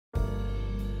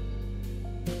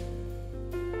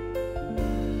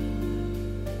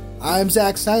I'm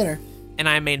Zach Steiner. And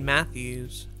I'm Aiden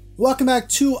Matthews. Welcome back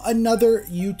to another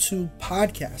YouTube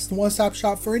podcast, the one-stop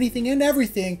shop for anything and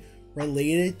everything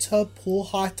related to pool,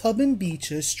 hot tub, and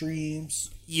beaches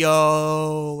streams.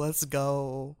 Yo, let's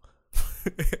go.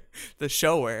 The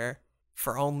show where,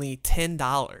 for only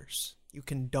 $10, you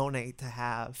can donate to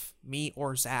have me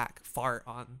or Zach fart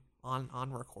on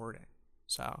recording.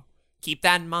 So keep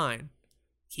that in mind.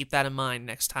 Keep that in mind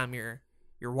next time you're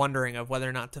wondering of whether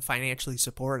or not to financially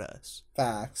support us.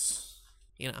 Facts.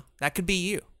 You know, that could be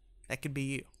you. That could be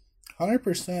you.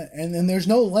 100%. And then there's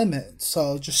no limit,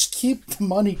 so just keep the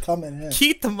money coming in.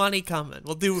 Keep the money coming.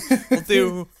 We'll do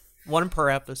one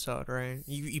per episode, right?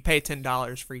 You pay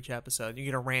 $10 for each episode. You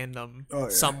get a random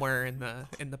somewhere in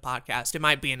the podcast. It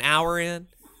might be an hour in,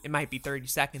 it might be 30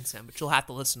 seconds in, but you'll have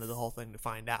to listen to the whole thing to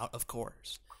find out, of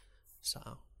course.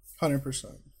 So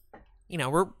 100%. You know,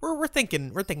 we're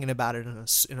thinking about it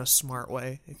in a smart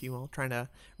way, if you will, trying to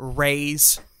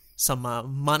raise some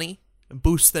money and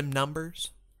boost them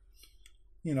numbers.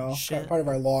 You know, part of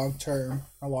our long-term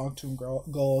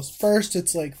goals. First,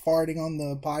 it's like farting on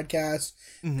the podcast.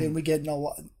 Mm-hmm. Then we get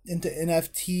into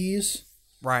NFTs.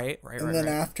 Right. And then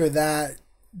after that,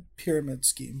 pyramid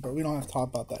scheme. But we don't have to talk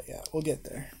about that yet. We'll get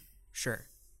there. Sure.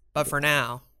 But for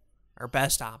now, our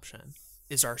best option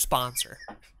is our sponsor,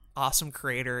 Awesome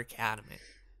Creator Academy,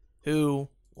 who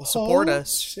will support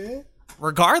us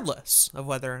regardless of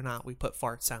whether or not we put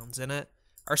fart sounds in it.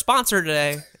 Our sponsor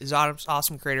today is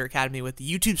Awesome Creator Academy with the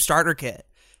YouTube Starter Kit.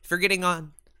 If you're getting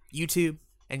on YouTube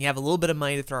and you have a little bit of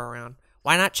money to throw around,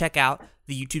 why not check out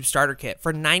the YouTube Starter Kit?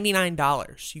 For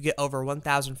 $99, you get over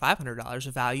 $1,500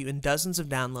 of value and dozens of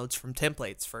downloads from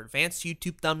templates for advanced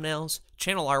YouTube thumbnails,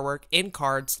 channel artwork, end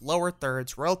cards, lower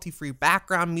thirds, royalty-free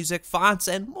background music, fonts,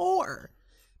 and more.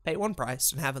 Pay one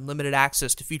price and have unlimited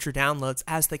access to future downloads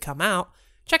as they come out.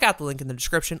 Check out the link in the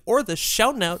description or the show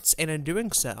notes, and in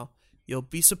doing so, you'll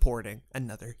be supporting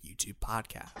another YouTube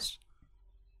podcast.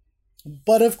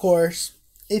 But of course,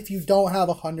 if you don't have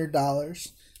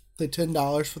 $100, the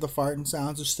 $10 for the fart and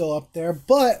sounds are still up there.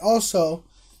 But also,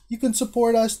 you can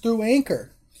support us through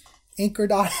Anchor.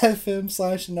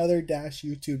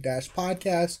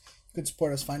 Anchor.fm/another-YouTube-podcast. You can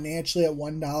support us financially at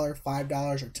 $1,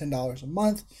 $5, or $10 a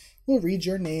month. We'll read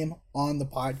your name on the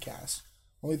podcast.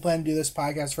 We plan to do this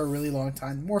podcast for a really long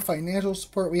time. The more financial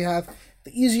support we have,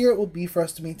 the easier it will be for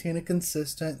us to maintain a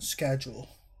consistent schedule.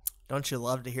 Don't you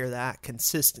love to hear that?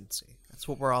 Consistency. That's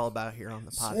what we're all about here on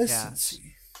the podcast.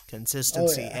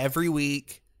 Consistency. Every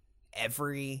week,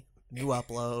 every new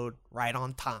upload, right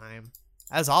on time,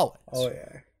 as always.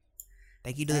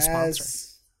 Thank you to the sponsor.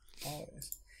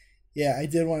 Always. Yeah, I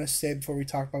did want to say before we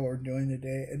talk about what we're doing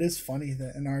today, it is funny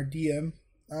that in our DM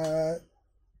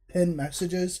pinned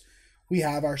messages, we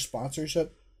have our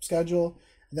sponsorship schedule,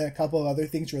 and then a couple of other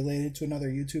things related to another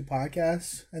YouTube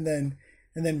podcast, and then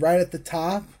right at the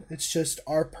top, it's just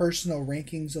our personal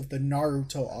rankings of the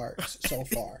Naruto arcs so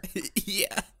far.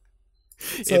 Yeah.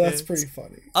 So that's pretty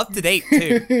funny. Up to date,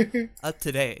 too. Up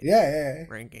to date. Yeah.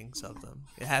 Rankings of them.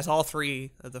 It has all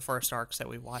three of the first arcs that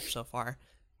we've watched so far.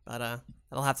 But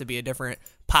that'll have to be a different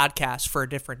podcast for a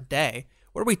different day.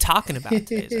 What are we talking about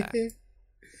today, Zach?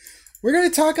 We're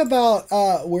going to talk about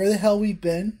where the hell we've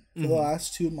been for the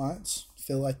last 2 months. I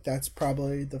feel like that's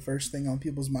probably the first thing on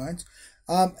people's minds.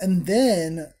 And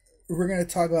then we're going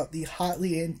to talk about the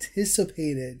hotly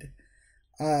anticipated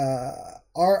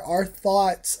our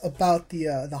thoughts about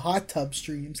the hot tub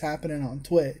streams happening on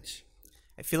Twitch.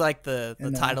 I feel like the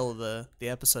title of the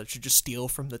episode should just steal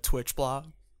from the Twitch blog.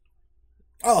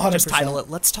 Oh, 100%. Just title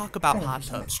it, Let's Talk About 100%. Hot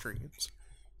Tub Streams.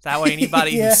 That way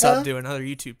anybody who's subbed to another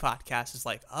YouTube podcast is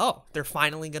like, oh, they're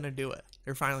finally going to do it.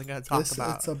 They're finally going to talk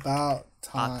about it's about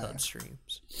time. Hot tub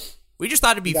streams. We just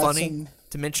thought it'd be funny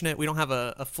to mention it. We don't have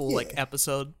a full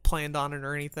episode planned on it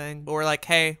or anything, but we're like,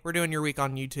 hey, we're doing your week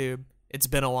on YouTube. It's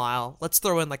been a while. Let's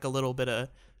throw in like a little bit of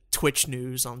Twitch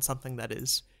news on something that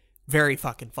is very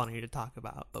fucking funny to talk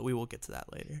about, but we will get to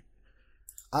that later.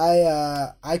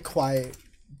 I quite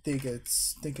think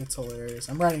it's hilarious.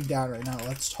 I'm writing down right now.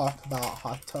 Let's talk about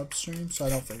hot tub streams so I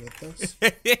don't forget this.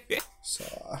 So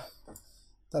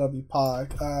that'll be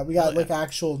pog. We got like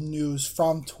actual news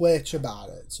from Twitch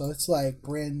about it, so it's like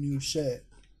brand new shit.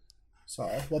 So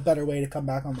what better way to come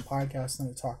back on the podcast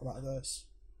than to talk about this?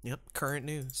 Yep, current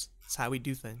news. That's how we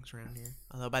do things around here.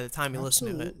 Although by the time you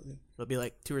listen to it, it'll be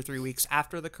like 2 or 3 weeks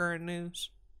after the current news.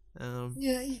 But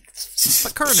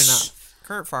current enough.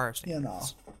 Current for our standards. You know,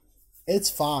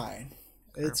 it's fine.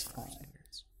 It's fine.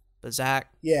 But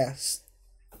Zach, yes,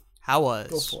 how was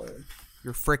go for it.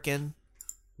 Your frickin'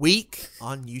 week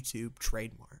on YouTube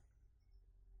trademark?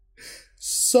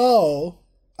 So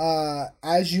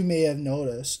as you may have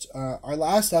noticed, our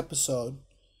last episode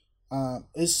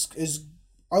is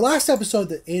our last episode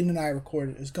that Aiden and I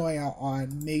recorded is going out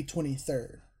on May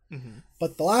 23rd. Mm-hmm.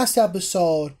 But the last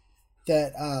episode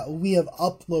that we have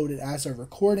uploaded as a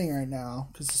recording right now,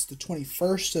 because it's the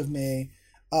 21st of May,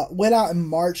 went out in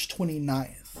March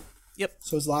 29th. Yep.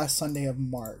 So it was last Sunday of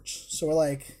March. So we're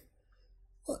like,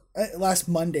 last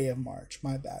Monday of March,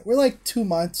 my bad. We're like 2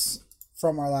 months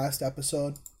from our last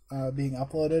episode being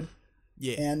uploaded.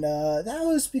 Yeah. And that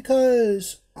was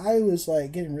because I was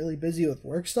like getting really busy with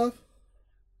work stuff.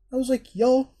 I was like,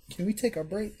 yo, can we take a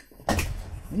break?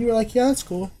 And you were like, yeah, that's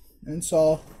cool. And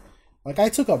so, like, I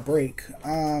took a break.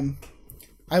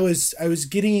 I was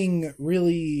getting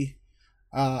really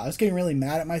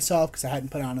mad at myself because I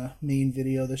hadn't put on a main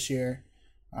video this year.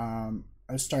 I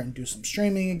was starting to do some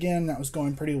streaming again. That was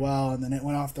going pretty well, and then it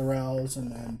went off the rails.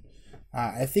 And then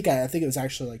I think it was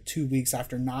actually like 2 weeks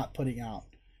after not putting out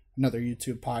another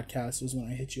YouTube podcast was when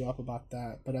I hit you up about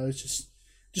that. But I was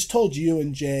just told you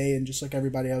and Jay and just like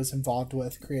everybody I was involved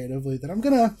with creatively that I'm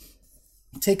gonna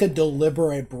take a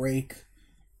deliberate break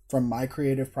from my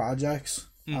creative projects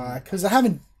because I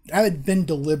haven't been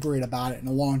deliberate about it in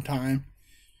a long time.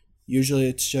 Usually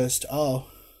it's just, oh,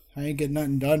 I ain't getting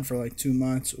nothing done for like 2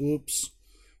 months. Oops.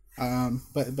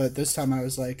 But this time I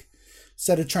was like,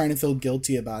 instead of trying to feel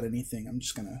guilty about anything, I'm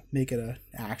just gonna make it an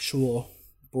actual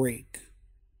break.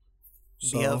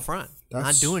 So be upfront.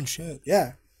 Not doing shit.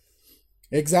 Yeah.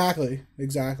 Exactly.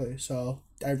 So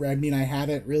I mean, I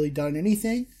haven't really done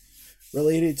anything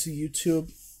related to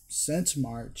YouTube since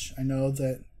March. I know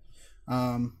that,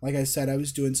 like I said, I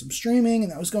was doing some streaming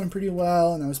and that was going pretty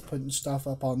well, and I was putting stuff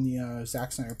up on the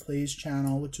Zack Snyder Plays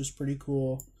channel, which was pretty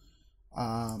cool.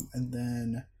 And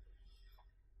then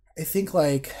I think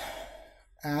like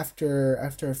after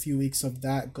a few weeks of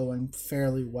that going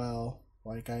fairly well,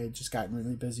 like I had just gotten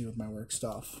really busy with my work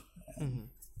stuff. Mm-hmm.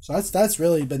 So that's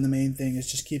really been the main thing,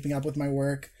 is just keeping up with my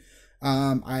work.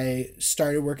 I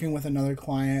started working with another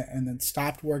client and then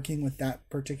stopped working with that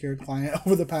particular client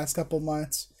over the past couple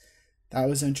months. That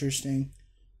was interesting.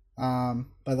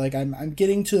 But like I'm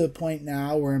getting to the point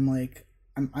now where I'm like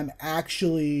I'm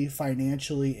actually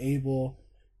financially able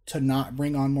to not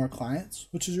bring on more clients,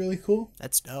 which is really cool.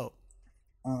 That's dope.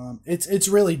 It's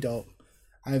really dope.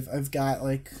 I've got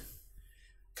like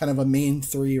kind of a main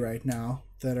three right now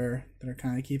that are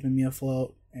kind of keeping me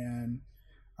afloat, and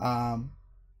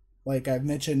like I've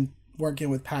mentioned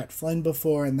working with Pat Flynn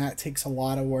before, and that takes a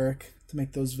lot of work to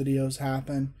make those videos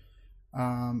happen.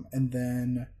 And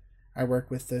then I work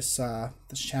with this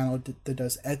channel that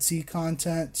does Etsy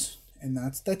content, and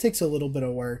that takes a little bit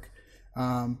of work,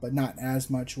 but not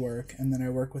as much work. And then I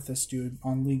work with this dude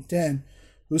on LinkedIn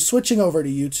who's switching over to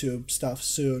YouTube stuff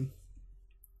soon,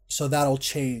 so that'll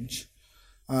change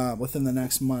within the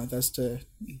next month as to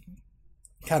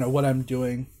kind of what I'm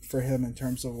doing for him in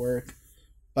terms of work.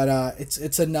 But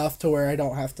it's enough to where I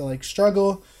don't have to like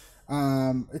struggle.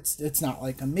 It's not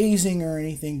like amazing or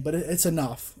anything, but it's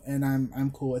enough, and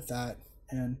I'm cool with that.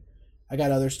 And I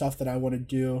got other stuff that I want to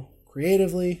do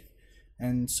creatively,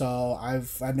 and so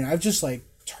I've just like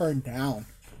turned down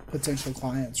potential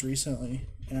clients recently,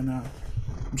 and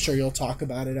I'm sure you'll talk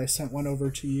about it. I sent one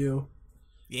over to you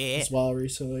as well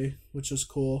recently, which is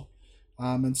cool.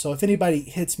 And so if anybody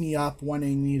hits me up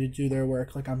wanting me to do their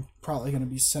work, like I'm probably going to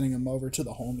be sending them over to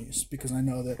the homies, because I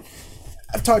know that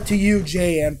I've talked to you,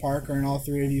 Jay, and Parker, and all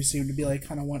three of you seem to be like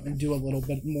kind of wanting to do a little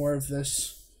bit more of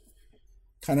this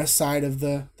kind of side of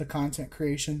the content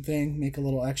creation thing, make a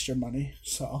little extra money.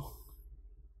 So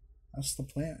that's the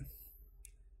plan.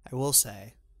 I will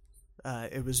say,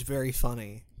 it was very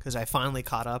funny because I finally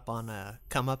caught up on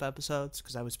come up episodes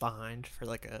because I was behind for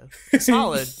like a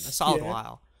solid yeah.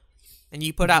 while. And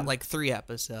you put out like 3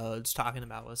 episodes talking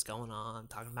about what's going on,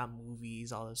 talking about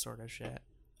movies, all this sort of shit.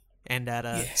 And at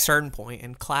a certain point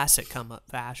in classic come up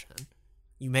fashion,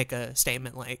 you make a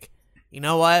statement like, you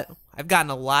know what? I've gotten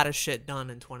a lot of shit done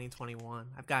in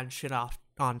 2021. I've gotten shit off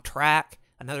on track.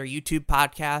 Another YouTube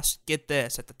podcast. Get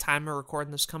this. At the time of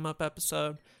recording this come up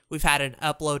episode, we've had an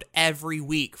upload every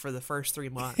week for the first 3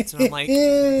 months. And I'm like,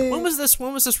 when was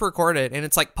this recorded? And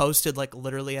it's like posted like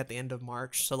literally at the end of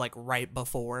March. So like right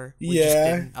before we just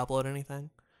didn't upload anything.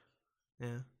 Yeah.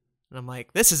 And I'm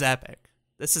like, this is epic.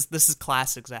 This is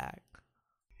classic Zach.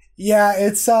 Yeah,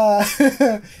 it's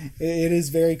it is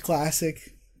very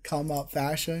classic come up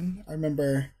fashion. I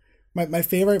remember my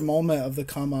favorite moment of the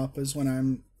come up is when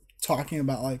I'm talking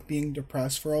about like being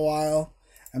depressed for a while.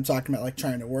 I'm talking about like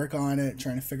trying to work on it,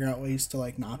 trying to figure out ways to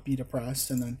like not be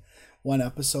depressed, and then one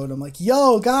episode I'm like,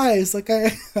 yo guys, like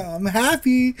I'm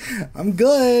happy, I'm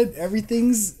good,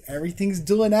 everything's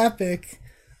doing epic.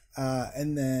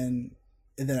 and then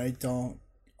I don't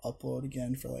upload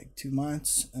again for like 2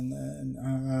 months, and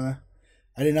then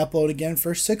I didn't upload again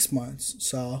for 6 months.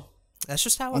 So that's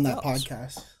just how on it that goes.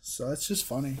 podcast. So it's just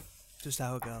funny. Just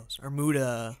how it goes. Our mood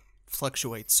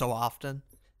fluctuates so often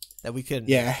that we could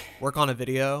work on a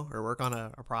video or work on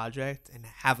a project and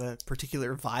have a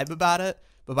particular vibe about it.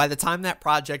 But by the time that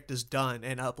project is done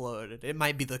and uploaded, it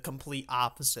might be the complete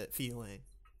opposite feeling.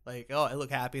 Like, oh, I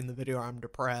look happy in the video, or I'm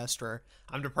depressed, or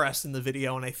I'm depressed in the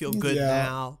video and I feel good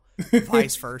now.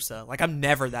 Vice versa. Like, I'm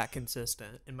never that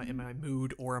consistent in my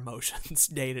mood or emotions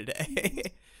day to day.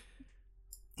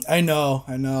 I know.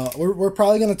 We're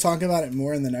probably gonna talk about it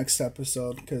more in the next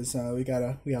episode because we got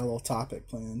a little topic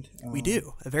planned. We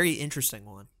do a very interesting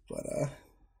one, but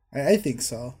I think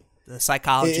so. The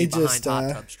psychology behind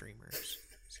hot tub streamers.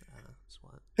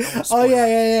 Oh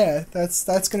yeah.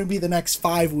 That's gonna be the next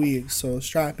 5 weeks. So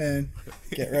strap in,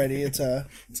 get ready. It's a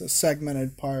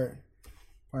segmented part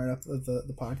of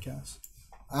the podcast.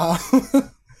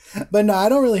 But no, I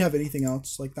don't really have anything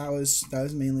else. Like that was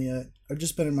mainly it. I've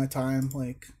just been in my time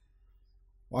like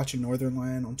watching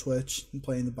Northernlion on Twitch and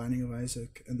playing The Binding of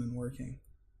Isaac and then working.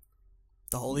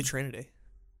 The Holy Trinity.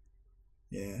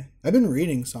 Yeah, I've been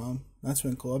reading some. That's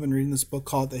been cool. I've been reading this book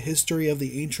called The History of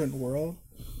the Ancient World.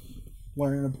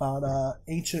 Learning about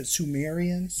ancient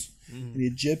Sumerians and the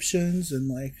Egyptians and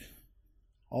like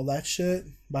all that shit.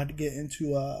 About to get into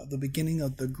the beginning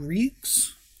of the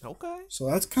Greeks. Okay. So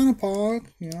that's kind of pog,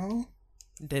 you know.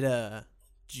 Did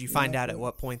you find out at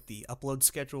what point the upload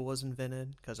schedule was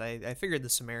invented? Because I figured the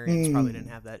Sumerians probably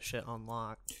didn't have that shit on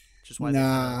lock, which is why they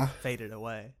kind of faded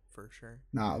away for sure.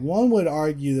 Nah, one would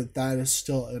argue that is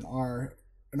still in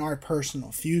our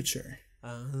personal future.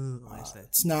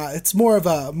 It's not. It's more of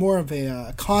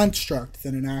a construct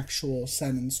than an actual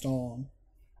set in stone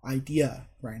idea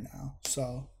right now.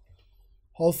 So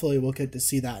hopefully we'll get to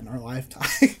see that in our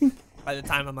lifetime. By the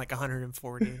time I'm like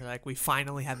 140, like we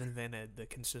finally have invented the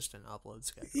consistent upload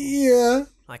schedule. Yeah.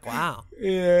 Like wow.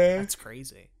 Yeah. That's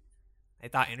crazy. I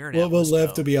thought internet. We'll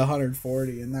live to be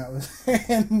 140, and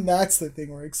that's the thing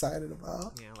we're excited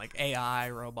about. Yeah, like AI,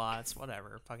 robots,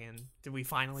 whatever. Fucking, did we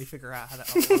finally figure out how to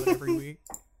upload every week?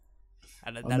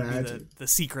 That'd be the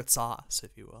secret sauce,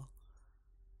 if you will.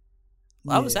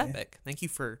 Well, that was epic. Thank you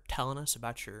for telling us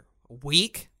about your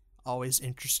week. Always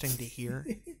interesting to hear.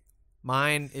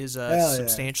 Mine is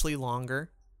substantially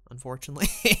longer, unfortunately.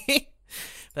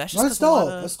 But that's just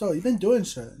that's dope. You've been doing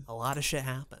shit. A lot of shit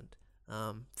happened.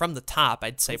 From the top,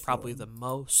 I'd say probably the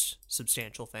most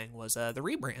substantial thing was the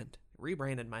rebrand.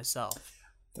 Rebranded myself.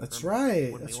 That's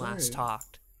right. When we last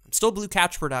talked. I'm still Blue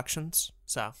Couch Productions,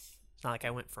 so it's not like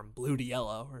I went from blue to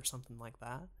yellow or something like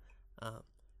that.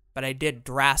 But I did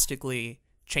drastically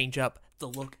change up the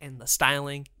look and the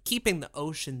styling, keeping the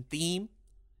ocean theme,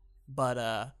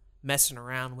 but messing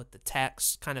around with the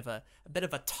text. Kind of a bit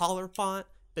of a taller font,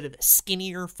 bit of a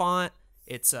skinnier font.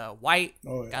 It's white,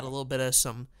 got a little bit of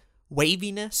some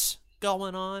waviness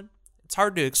going on. It's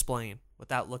hard to explain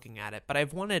without looking at it, but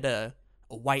I've wanted a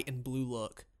white and blue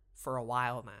look for a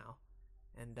while now.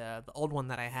 And the old one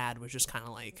that I had was just kind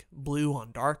of like blue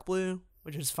on dark blue,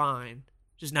 which is fine,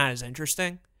 just not as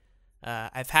interesting.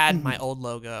 I've had my old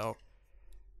logo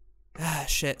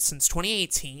since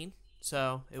 2018,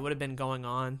 so it would have been going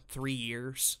on 3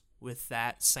 years with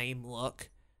that same look,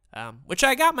 which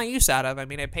I got my use out of. I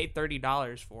mean, I paid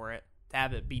 $30 for it to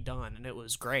have it be done, and it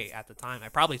was great at the time. I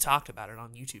probably talked about it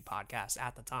on YouTube podcast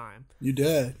at the time. You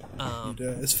did. You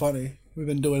did. It's funny. We've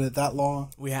been doing it that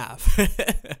long. We have.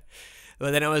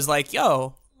 But then it was like,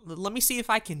 yo, let me see if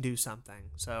I can do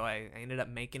something. So I ended up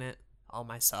making it all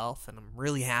myself, and I'm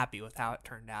really happy with how it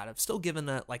turned out. I've still given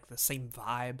it like the same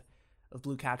vibe of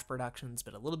Blue Couch Productions,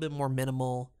 but a little bit more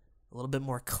minimal, a little bit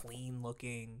more clean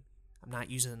looking. I'm not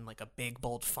using like a big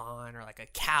bold font or like a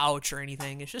couch or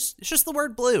anything. It's just the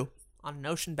word blue on an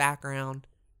ocean background.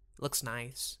 It looks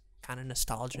nice, kind of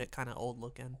nostalgic, kind of old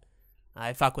looking.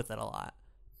 I fuck with it a lot,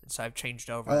 and so I've changed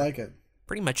over. I like it.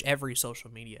 Pretty much every social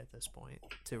media at this point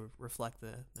to reflect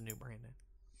the new branding.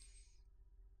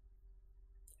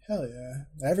 Hell yeah,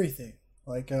 everything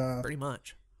like pretty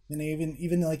much, and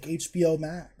even like HBO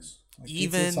Max. Like,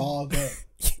 it's all good.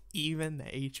 Even the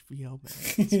HBO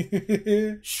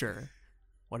Max. Sure,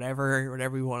 whatever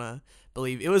you want to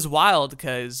believe. It was wild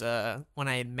because when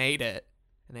I had made it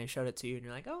and I showed it to you and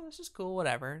you're like, oh, this is cool,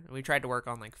 whatever. And we tried to work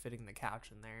on like fitting the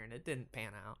couch in there and it didn't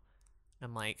pan out.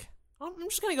 I'm like, I'm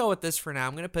just going to go with this for now.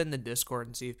 I'm going to put it in the Discord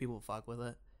and see if people fuck with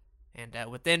it. And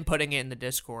within putting it in the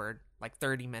Discord, like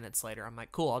 30 minutes later, I'm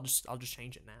like, cool, I'll just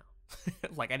change it now.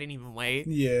 Like, I didn't even wait.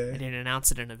 Yeah. I didn't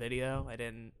announce it in a video. I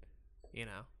didn't,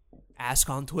 ask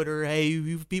on Twitter, hey,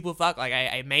 you people fuck. Like,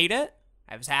 I made it.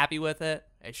 I was happy with it.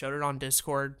 I showed it on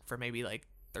Discord for maybe like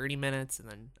 30 minutes and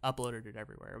then uploaded it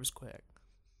everywhere. It was quick.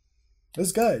 It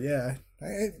was good, yeah.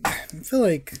 I feel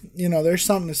like, there's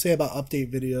something to say about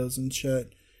update videos and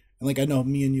shit. And, like, I know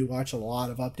me and you watch a lot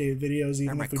of update videos,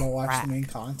 even if we don't watch the main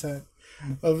content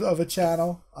of a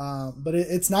channel. But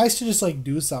it's nice to just, like,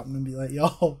 do something and be like,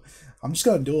 yo, I'm just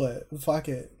going to do it. Fuck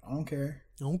it. I don't care.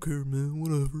 I don't care, man.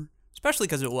 Whatever. Especially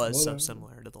because it was so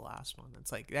similar to the last one.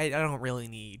 It's like, I don't really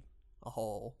need a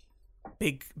whole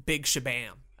big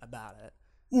shabam about it.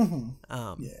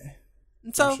 Mm-hmm. Yeah.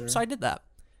 And so I did that.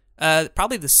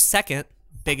 Probably the second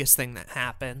biggest thing that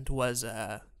happened was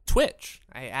Twitch.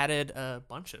 I added a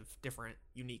bunch of different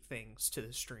unique things to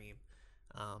the stream,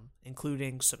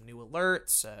 including some new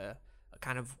alerts, a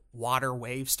kind of water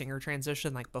wave stinger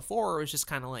transition. Like before, it was just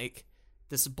kind of like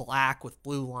this black with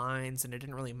blue lines, and it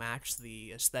didn't really match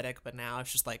the aesthetic, but now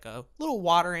it's just like a little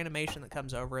water animation that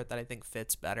comes over it that I think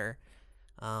fits better.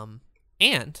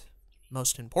 And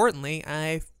most importantly,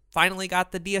 I finally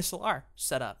got the DSLR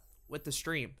set up with the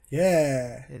stream.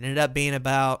 Yeah. It ended up being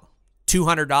about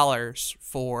 $200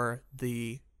 for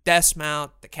the desk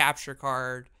mount, the capture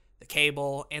card, the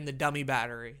cable, and the dummy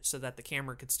battery so that the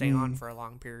camera could stay on for a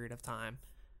long period of time.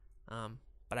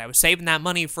 But I was saving that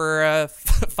money for a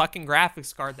fucking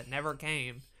graphics card that never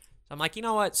came. So I'm like, you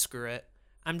know what? Screw it.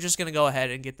 I'm just going to go ahead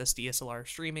and get this DSLR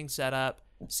streaming set up,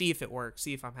 see if it works,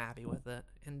 see if I'm happy with it.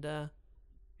 And I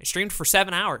streamed for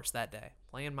 7 hours that day,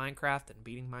 playing Minecraft and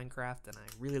beating Minecraft, and I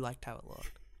really liked how it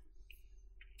looked.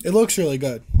 It looks really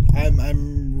good.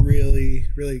 I'm really,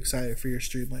 really excited for your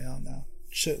stream layout now.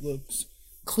 Shit looks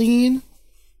clean.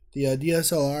 The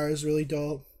DSLR is really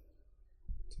dope.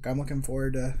 I'm looking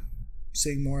forward to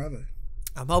seeing more of it.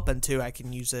 I'm hoping, too, I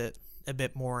can use it a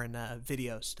bit more in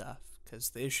video stuff, because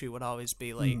the issue would always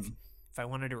be, like, if I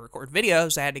wanted to record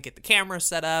videos, I had to get the camera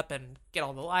set up and get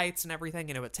all the lights and everything,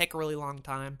 and it would take a really long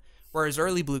time. Whereas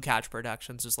early Blue Couch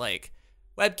Productions is like,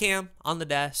 webcam on the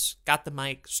desk, got the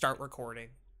mic, start recording,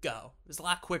 go. It was a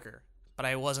lot quicker, but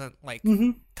I wasn't, like,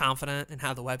 confident in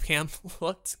how the webcam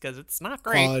looked, because it's not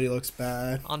great. Quality looks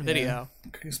bad. On video.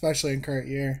 Especially in current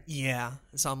year. Yeah.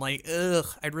 So I'm like, ugh,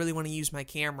 I'd really want to use my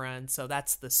camera, and so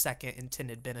that's the second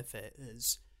intended benefit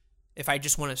is if I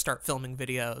just want to start filming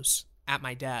videos at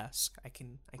my desk, I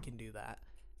can do that.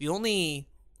 The only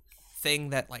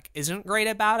thing that like isn't great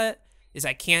about it is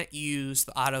I can't use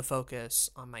the autofocus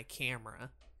on my camera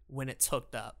when it's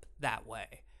hooked up that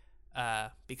way,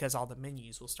 because all the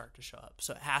menus will start to show up.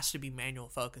 So it has to be manual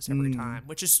focus every time,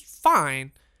 which is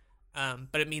fine,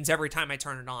 but it means every time I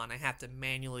turn it on, I have to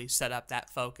manually set up that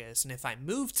focus. And if I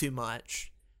move too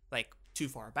much, like too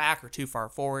far back or too far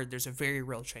forward, there's a very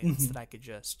real chance that I could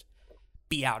just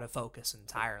be out of focus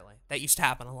entirely. That used to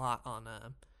happen a lot on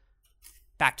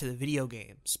back to the video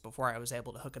games before I was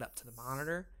able to hook it up to the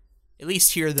monitor. At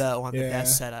least here, though, on the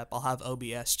desk setup, I'll have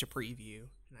OBS to preview,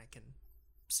 and I can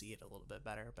see it a little bit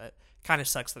better. But it kind of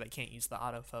sucks that I can't use the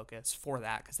autofocus for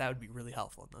that, because that would be really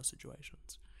helpful in those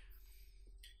situations.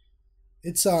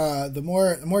 It's the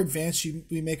more advanced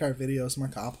we make our videos, the more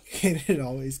complicated it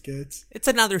always gets. It's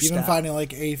another step. Even finding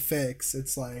like a fix,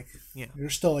 it's like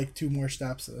there's still like 2 more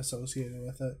steps associated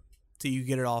with it. So you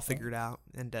get it all figured out,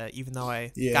 and even though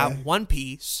I got one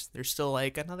piece, there's still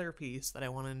like another piece that I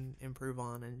want to improve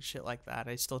on and shit like that.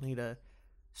 I still need a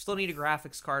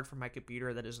graphics card for my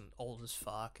computer that isn't old as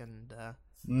fuck. And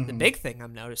the big thing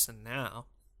I'm noticing now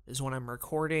is when I'm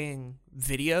recording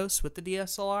videos with the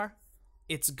DSLR,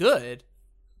 it's good,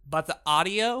 but the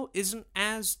audio isn't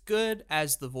as good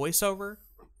as the voiceover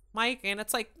mic. And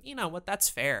it's like, you know what, that's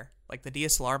fair. Like the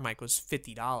DSLR mic was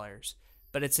 $50,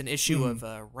 but it's an issue of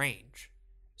range.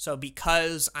 So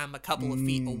because I'm a couple of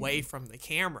feet away from the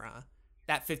camera,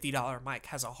 that $50 mic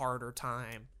has a harder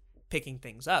time picking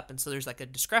things up. And so there's like a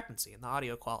discrepancy in the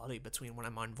audio quality between when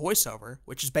I'm on voiceover,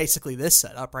 which is basically this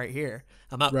setup right here.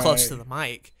 I'm up close to the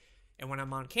mic, and when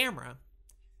I'm on camera.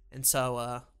 And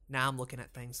so now I'm looking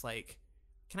at things like,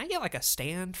 can I get like a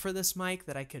stand for this mic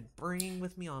that I could bring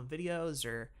with me on videos?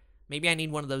 Or maybe I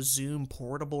need one of those Zoom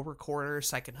portable recorders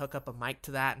so I can hook up a mic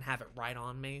to that and have it right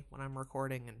on me when I'm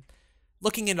recording, and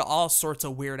looking into all sorts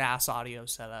of weird-ass audio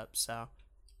setups. So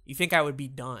you think I would be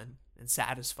done and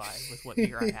satisfied with what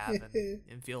gear I have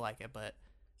and feel like it. But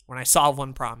when I solve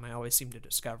one problem, I always seem to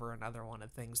discover another one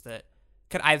of things that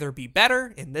could either be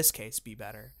better, in this case be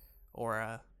better,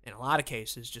 or in a lot of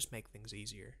cases just make things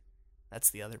easier. That's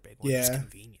the other big one, just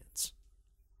convenience.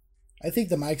 I think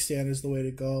the mic stand is the way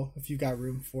to go if you got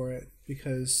room for it,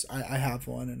 because I have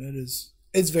one and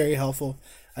it's very helpful.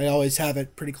 I always have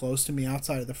it pretty close to me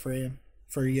outside of the frame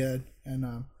for Yed,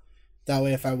 and That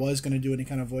way, if I was going to do any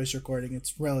kind of voice recording,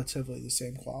 it's relatively the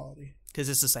same quality. Because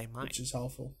it's the same mic. Which is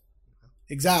helpful.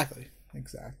 Exactly.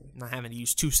 Not having to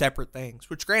use two separate things,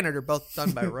 which granted are both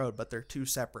done by Rode, but they're two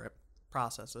separate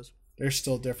processes. They're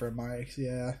still different mics,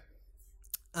 yeah.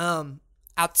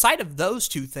 Outside of those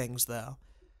two things, though,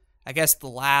 I guess the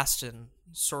last and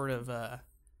sort of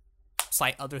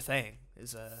slight other thing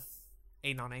is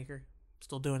 8 on Anchor.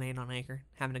 Still doing 8 on Anchor,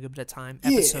 having a good bit of time.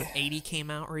 Yeah. Episode 80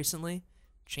 came out recently.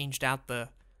 Changed out the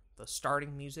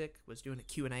starting music. Was doing a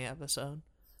Q&A episode.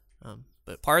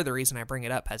 But part of the reason I bring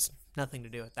it up has nothing to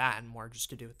do with that, and more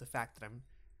just to do with the fact that I'm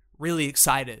really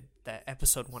excited that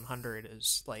episode 100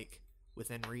 is like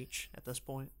within reach at this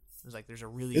point. It's like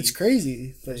it's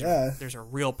crazy, but there's a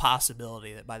real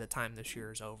possibility that by the time this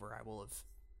year is over, I will have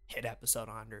hit episode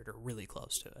 100 or really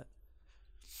close to it.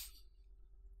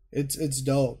 It's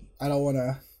dope. I don't want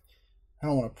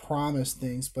to promise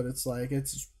things, but it's like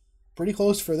it's pretty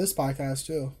close for this podcast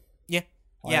too. Yeah.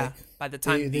 Yeah, by the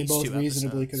time they both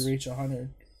reasonably could reach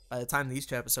 100. By the time these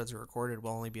 2 episodes are recorded,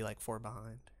 we'll only be like 4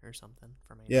 behind or something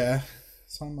for me. Yeah,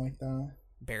 something like that.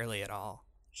 Barely at all.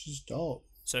 Which is dope.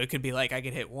 So it could be like I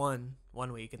could hit one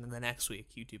week, and then the next week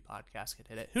YouTube podcast could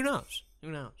hit it. Who knows?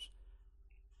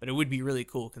 But it would be really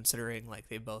cool considering like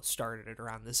they both started at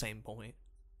around the same point.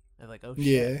 They're like, oh shit.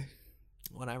 Yeah.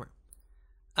 Whatever.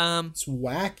 It's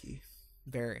wacky.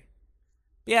 Very.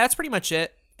 But yeah, that's pretty much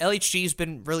it. LHG's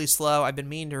been really slow. I've been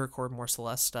meaning to record more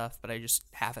Celeste stuff, but I just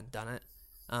haven't done it.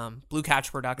 Blue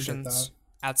Couch Productions,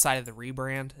 outside of the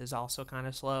rebrand, is also kind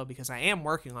of slow because I am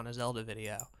working on a Zelda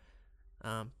video.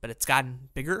 But it's gotten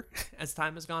bigger as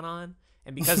time has gone on.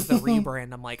 And because of the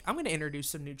rebrand, I'm like, I'm going to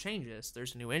introduce some new changes.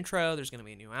 There's a new intro. There's going to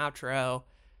be a new outro.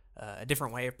 A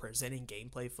different way of presenting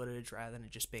gameplay footage rather than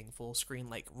it just being full screen.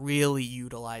 Like, really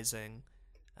utilizing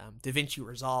DaVinci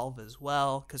Resolve as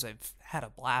well, because I've had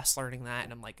a blast learning that,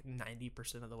 and I'm like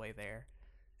 90% of the way there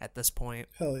at this point.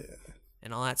 Hell yeah.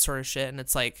 And all that sort of shit. And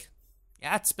it's like,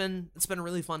 yeah, it's been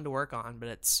really fun to work on, but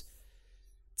it's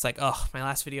like, oh, my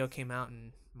last video came out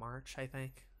in March, I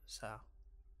think. So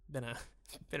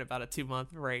been about a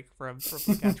 2-month break from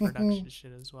Blue Couch production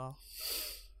shit as well.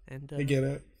 And I get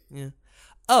it. Yeah.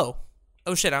 Oh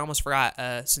shit, I almost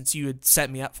forgot, since you had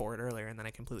set me up for it earlier and then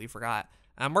I completely forgot.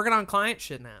 I'm working on client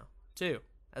shit now, too.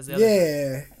 As the other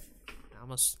thing. I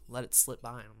almost let it slip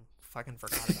by and fucking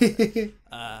forgot about it.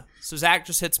 So Zach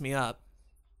just hits me up.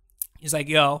 He's like,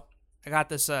 yo, I got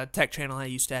this tech channel I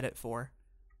used to edit for,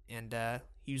 and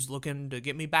he was looking to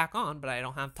get me back on, but I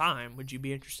don't have time. Would you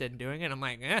be interested in doing it? I'm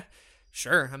like,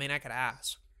 sure. I mean, I could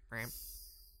ask, right?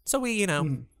 So we,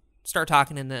 start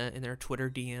talking in their Twitter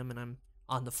DM, and I'm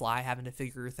on the fly having to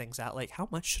figure things out, like, how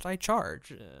much should I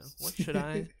charge?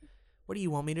 What do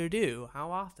you want me to do?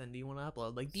 How often do you want to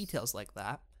upload? Like, details like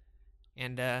that.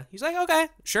 And he's like, okay,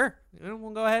 sure.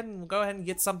 We'll go ahead and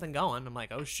get something going. I'm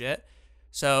like, oh shit.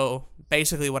 So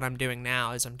basically what I'm doing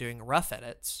now is I'm doing rough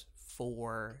edits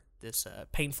for this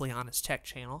Painfully Honest Tech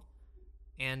channel.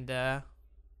 And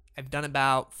I've done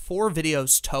about 4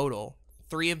 videos total.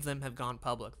 3 of them have gone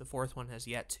public. The 4th one has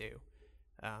yet to.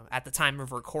 At the time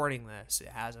of recording this, it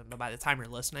hasn't. But by the time you're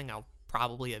listening, I'll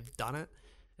probably have done it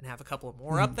and have a couple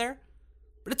more up there.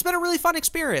 But it's been a really fun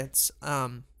experience.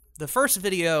 The first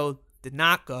video did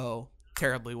not go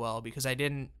terribly well because I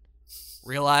didn't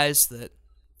realize that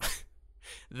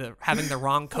having the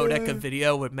wrong codec of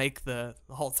video would make the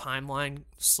whole timeline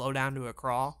slow down to a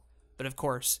crawl. But of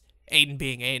course, Aiden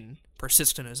being Aiden,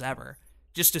 persistent as ever,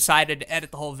 just decided to edit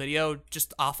the whole video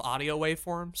just off audio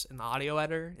waveforms in the audio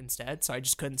editor instead, so I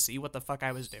just couldn't see what the fuck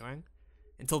I was doing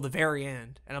until the very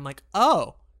end. And I'm like,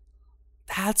 oh,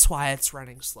 that's why it's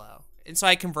running slow. And so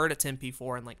I convert it to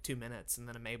MP4 in like 2 minutes, and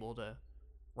then I'm able to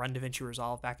run DaVinci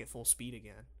Resolve back at full speed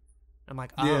again. I'm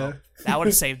like, oh, that would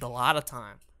have saved a lot of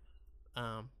time.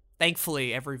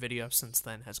 Thankfully, every video since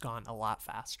then has gone a lot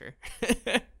faster.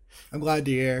 I'm glad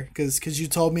to hear, because you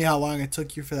told me how long it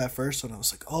took you for that first one. I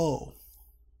was like, oh,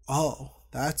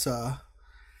 that's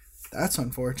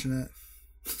unfortunate.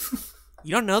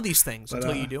 You don't know these things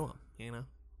until you do them, you know?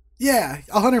 Yeah,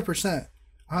 100%.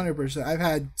 100%. I've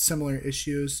had similar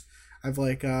issues. I've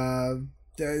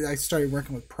I started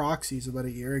working with proxies about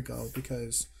a year ago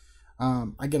because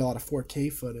I get a lot of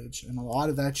 4K footage, and a lot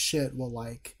of that shit will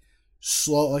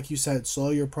slow, like you said, slow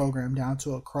your program down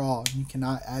to a crawl, and you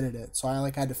cannot edit it. So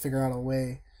I had to figure out a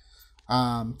way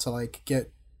to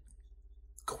get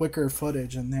quicker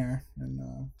footage in there,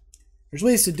 and there's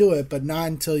ways to do it, but not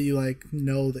until you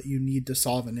know that you need to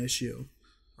solve an issue.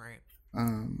 Right.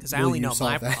 Because I only know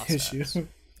my process. Issue.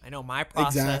 I know my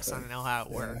process, exactly. and I know how it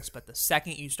works, but the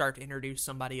second you start to introduce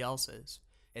somebody else's,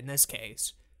 in this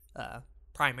case,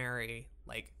 primary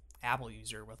Apple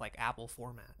user with like Apple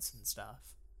formats and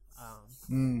stuff.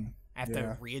 I have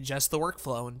to readjust the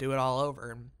workflow and do it all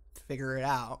over and figure it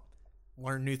out,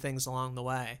 learn new things along the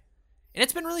way. And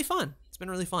it's been really fun.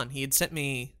 He had sent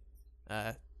me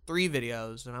 3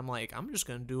 videos, and I'm like, I'm just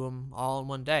going to do them all in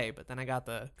one day. But then I got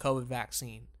the COVID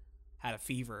vaccine, had a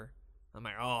fever. I'm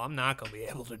like, oh, I'm not going to be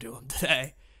able to do them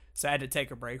today. So I had to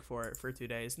take a break for it for 2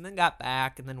 days, and then got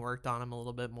back and then worked on them a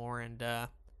little bit more. And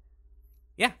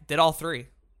did all 3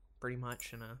 pretty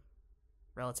much in a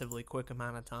relatively quick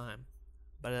amount of time.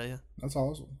 But that's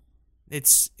awesome.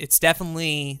 It's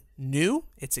definitely new.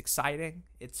 It's exciting.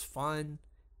 It's fun.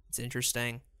 It's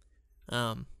interesting.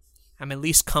 I'm at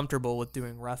least comfortable with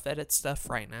doing rough edit stuff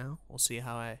right now. We'll see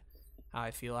how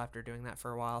I feel after doing that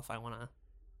for a while. If I want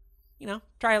to,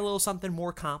 try a little something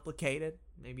more complicated,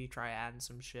 maybe try adding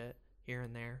some shit here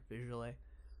and there visually.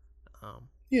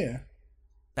 Yeah.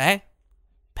 But hey,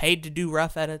 paid to do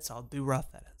rough edits, I'll do rough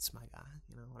edits, my guy.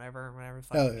 Whatever the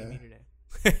fuck you need me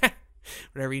to do.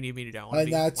 Whatever you need me to do. I want to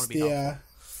be helpful.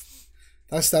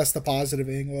 That's the positive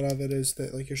angle of it, is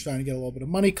that like you're starting to get a little bit of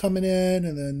money coming in,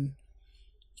 and then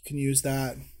you can use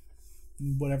that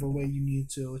in whatever way you need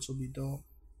to, which will be dope.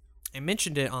 I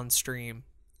mentioned it on stream,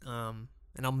 and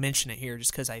I'll mention it here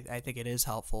just because I think it is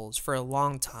helpful. For a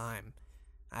long time,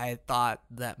 I thought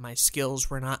that my skills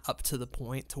were not up to the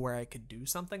point to where I could do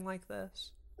something like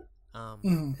this.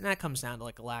 And that comes down to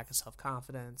like a lack of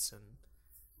self-confidence and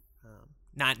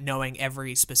not knowing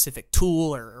every specific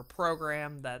tool or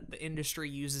program that the industry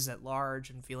uses at large,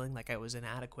 and feeling like I was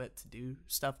inadequate to do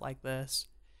stuff like this.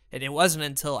 And it wasn't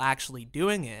until actually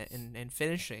doing it and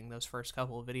finishing those first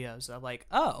couple of videos that I'm like,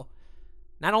 oh,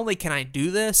 not only can I do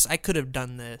this, I could have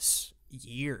done this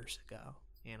years ago,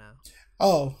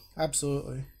 Oh,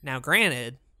 absolutely. Now,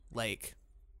 granted, like,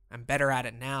 I'm better at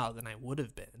it now than I would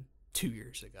have been 2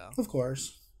 years ago. Of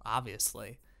course.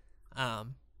 Obviously.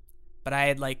 But I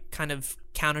had like kind of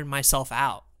counted myself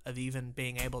out of even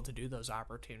being able to do those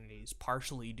opportunities,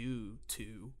 partially due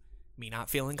to me not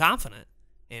feeling confident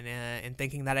in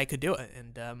thinking that I could do it.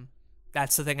 And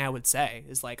that's the thing I would say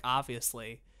is, like,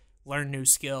 obviously learn new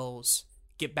skills,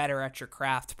 get better at your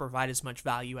craft, provide as much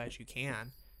value as you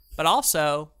can, but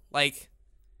also like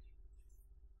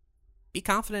be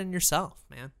confident in yourself,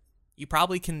 man. You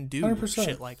probably can do 100%.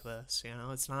 Shit like this.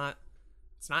 It's not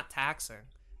taxing.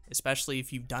 Especially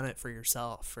if you've done it for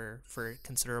yourself for a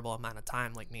considerable amount of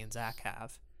time, like me and Zach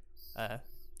have.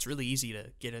 It's really easy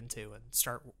to get into and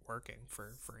start working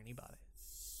for anybody.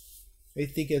 I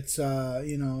think it's,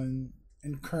 in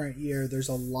current year, there's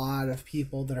a lot of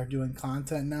people that are doing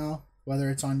content now, whether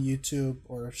it's on YouTube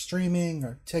or streaming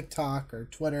or TikTok or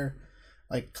Twitter.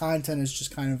 Like, content is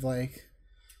just kind of like,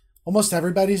 almost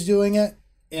everybody's doing it.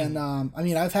 And,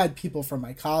 I've had people from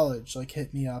my college, like,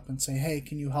 hit me up and say, hey,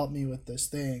 can you help me with this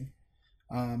thing?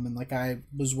 And, like, I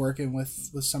was working with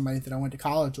somebody that I went to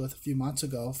college with a few months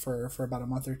ago for about a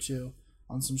month or two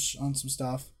on some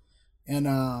stuff.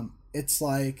 And it's,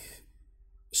 like,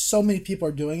 so many people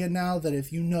are doing it now that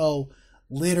if you know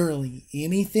literally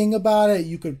anything about it,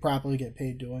 you could probably get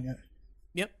paid doing it.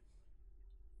 Yep.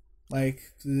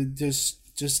 Like, just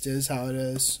is how it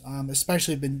is,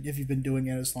 especially if you've been doing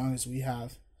it as long as we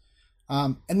have.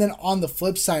 And then on the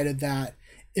flip side of that,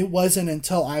 it wasn't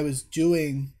until I was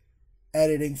doing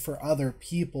editing for other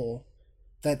people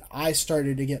that I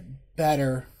started to get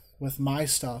better with my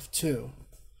stuff too.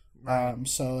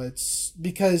 So it's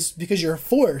because you're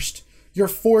forced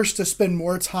to spend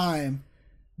more time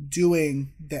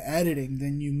doing the editing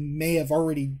than you may have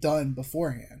already done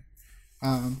beforehand.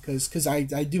 Because I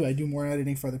do more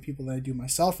editing for other people than I do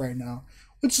myself right now,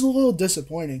 which is a little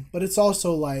disappointing. But it's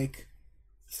also like,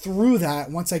 through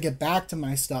that, once I get back to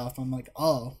my stuff, I'm like,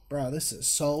 oh, bro, this is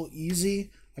so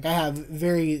easy. Like, I have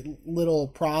very little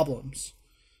problems,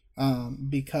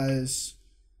 because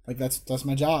like that's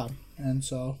my job, and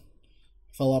so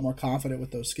I feel a lot more confident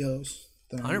with those skills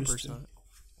than I used to. 100%.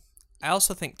 I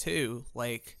also think too,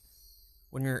 like,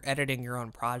 when you're editing your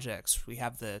own projects, we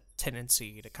have the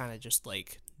tendency to kind of just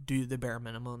like do the bare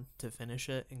minimum to finish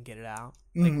it and get it out,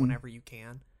 like whenever you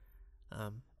can.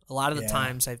 A lot of the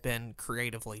times I've been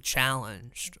creatively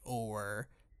challenged or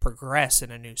progress in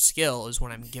a new skill is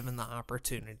when I'm given the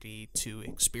opportunity to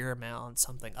experiment on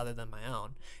something other than my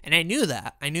own. And I knew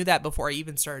that before I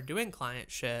even started doing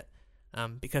client shit,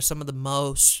 because some of the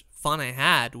most fun I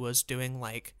had was doing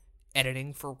like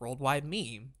editing for Worldwide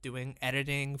Meme, doing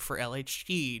editing for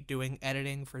LHG, doing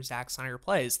editing for Zack Snyder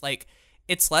Plays. Like,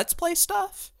 it's Let's Play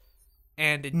stuff,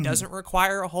 and it doesn't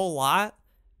require a whole lot,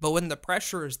 but when the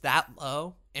pressure is that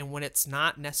low, and when it's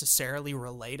not necessarily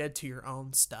related to your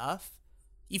own stuff,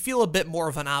 you feel a bit more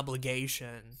of an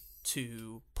obligation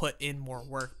to put in more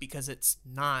work because it's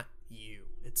not you,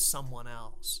 it's someone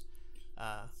else.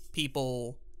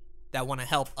 People that want to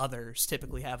help others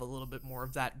typically have a little bit more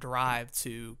of that drive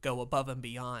to go above and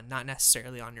beyond, not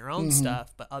necessarily on your own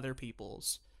stuff, but other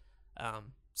people's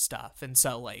stuff. And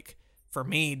so, like, for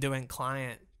me, doing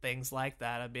client things like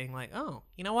that, of being like, oh,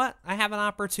 you know what? I have an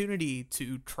opportunity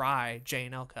to try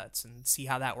J&L cuts and see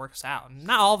how that works out. And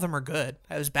not all of them are good.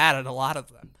 I was bad at a lot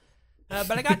of them.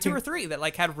 But I got 2 or 3 that,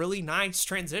 like, had really nice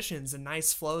transitions and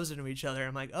nice flows into each other.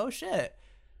 I'm like, oh, shit.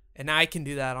 And now I can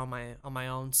do that on my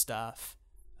own stuff.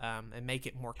 And make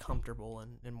it more comfortable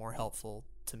and more helpful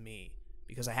to me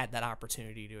because I had that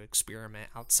opportunity to experiment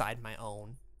outside my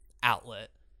own outlet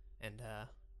and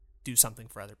do something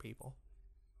for other people.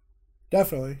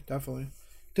 Definitely.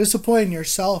 Disappointing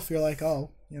yourself, you're like,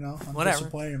 oh, I'm Whatever.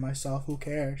 disappointed in myself, who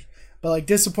cares? But, like,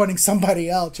 disappointing somebody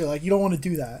else, you're like, you don't want to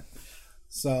do that.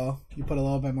 So you put a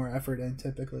little bit more effort in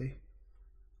typically.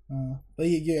 But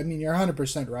you're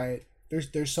 100% right.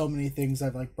 There's so many things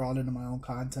I've, like, brought into my own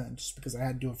content just because I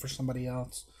had to do it for somebody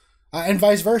else, and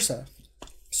vice versa.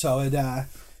 So it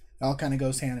all kind of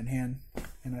goes hand in hand,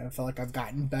 and I feel like I've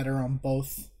gotten better on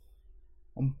both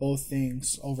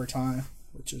things over time,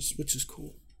 which is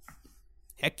cool.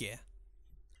 Heck yeah!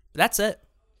 But that's it.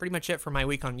 Pretty much it for my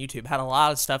week on YouTube. Had a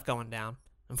lot of stuff going down.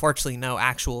 Unfortunately, no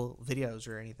actual videos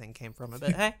or anything came from it.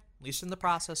 But hey, at least in the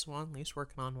process one, at least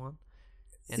working on one.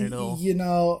 And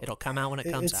it'll come out when it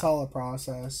comes out. It's all a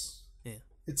process. Yeah.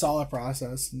 It's all a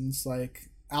process. And it's like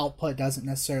output doesn't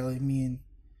necessarily mean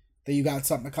that you got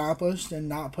something accomplished, and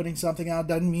not putting something out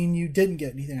doesn't mean you didn't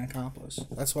get anything accomplished.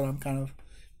 That's what I'm kind of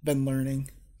been learning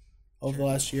over the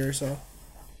last year or so.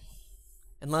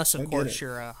 Unless, of course,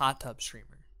 you're a hot tub streamer.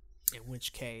 In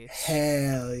which case,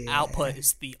 hell yeah, output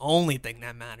is the only thing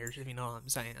that matters, if you know what I'm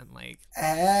saying. Like,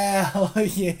 hell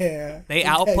yeah. They Get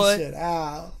output that shit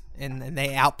out. And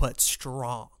they output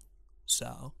strong.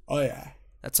 So, oh yeah,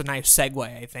 that's a nice segue,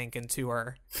 I think, into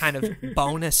our kind of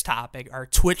bonus topic, our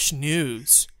Twitch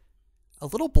news. A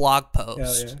little blog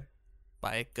post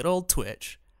by good old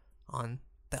Twitch on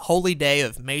the holy day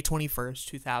of May 21st,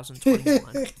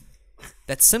 2021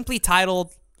 that's simply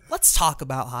titled, "Let's Talk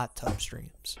About Hot Tub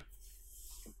Streams."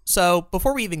 So,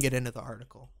 before we even get into the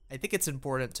article, I think it's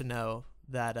important to know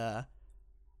that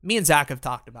me and Zach have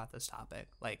talked about this topic,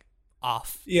 like,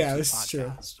 off this is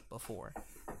true. Before.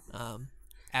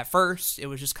 At first, it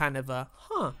was just kind of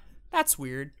that's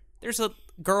weird. There's a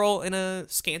girl in a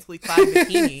scantily clad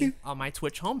bikini on my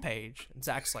Twitch homepage. And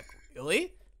Zach's like,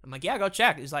 really? I'm like, yeah, go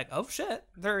check. He's like, oh shit,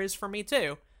 there is for me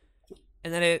too.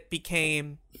 And then it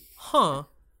became,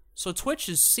 so Twitch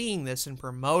is seeing this and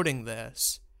promoting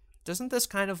this. Doesn't this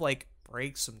kind of, like,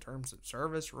 break some terms of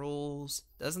service rules?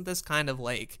 Doesn't this kind of,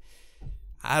 like,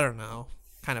 I don't know,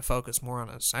 kind of focus more on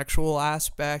a sexual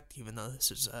aspect, even though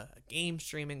this is a game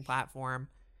streaming platform?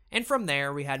 And from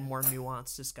there, we had more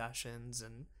nuanced discussions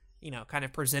and, kind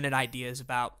of presented ideas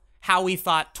about how we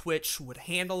thought Twitch would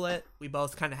handle it. We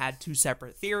both kind of had 2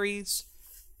 separate theories.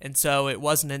 And so it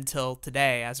wasn't until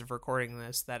today, as of recording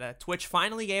this, that Twitch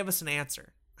finally gave us an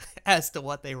answer as to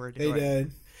what they were doing. They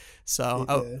did. So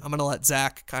I'm going to let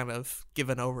Zach kind of give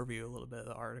an overview, a little bit of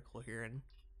the article here, and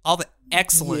all the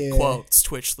excellent quotes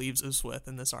Twitch leaves us with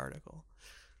in this article.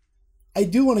 I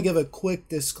do want to give a quick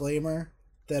disclaimer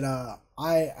that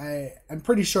I'm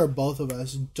pretty sure both of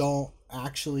us don't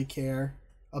actually care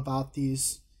about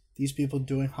these people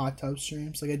doing hot tub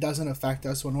streams. Like, it doesn't affect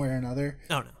us one way or another.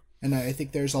 Oh, no. And I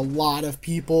think there's a lot of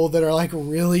people that are, like,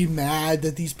 really mad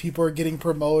that these people are getting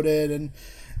promoted and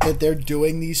that they're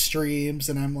doing these streams.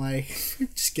 And I'm like,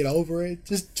 just get over it.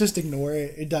 Just ignore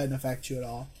it. It doesn't affect you at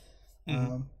all.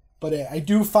 Mm-hmm. But I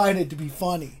do find it to be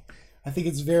funny. I think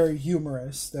it's very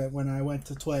humorous that when I went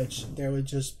to Twitch, there would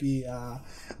just be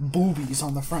boobies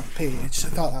on the front page. I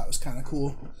thought that was kind of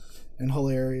cool and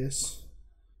hilarious.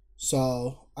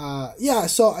 So,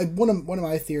 so one of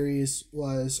my theories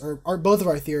was, or both of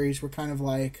our theories were kind of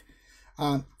like,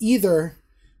 either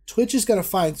Twitch is going to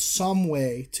find some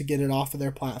way to get it off of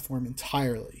their platform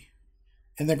entirely,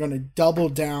 and they're going to double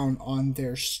down on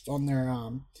their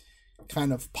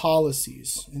kind of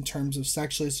policies in terms of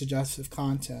sexually suggestive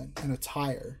content and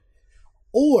attire,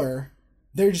 or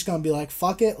they're just going to be like,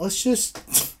 fuck it, let's just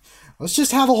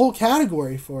have a whole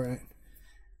category for it.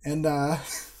 And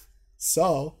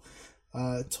so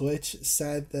Twitch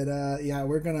said that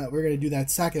we're gonna do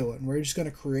that second one. We're just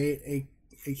gonna create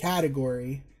a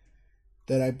category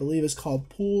that I believe is called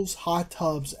pools, hot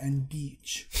tubs, and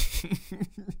beach.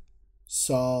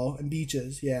 And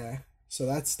beaches, yeah. So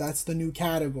that's the new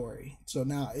category. So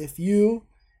now if you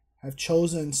have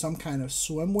chosen some kind of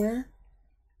swimwear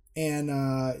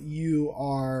and you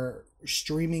are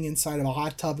streaming inside of a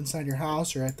hot tub inside your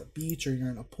house, or at the beach, or you're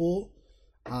in a pool.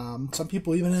 Some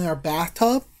people even in their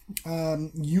bathtub.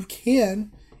 You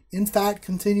can, in fact,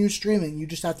 continue streaming. You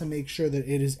just have to make sure that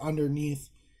it is underneath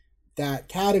that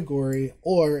category,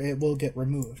 or it will get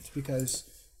removed. Because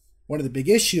one of the big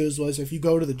issues was if you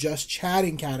go to the just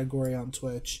chatting category on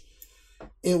Twitch,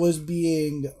 it was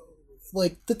being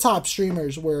like the top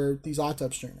streamers were these hot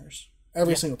tub streamers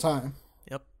every single time.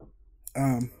 Yep.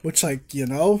 Which, like, you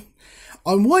know,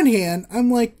 on one hand, I'm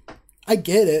like, I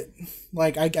get it.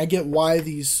 Like, I get why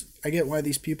these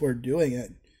people are doing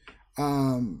it.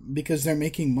 Because they're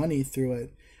making money through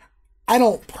it. I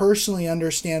don't personally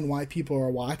understand why people are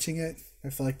watching it. I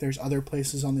feel like there's other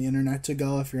places on the internet to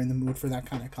go if you're in the mood for that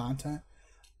kind of content.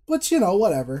 But, you know,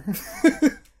 whatever.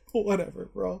 Whatever,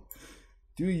 bro.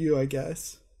 Do you, I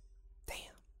guess. Damn.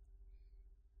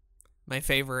 My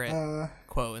favorite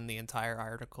quote in the entire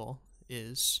article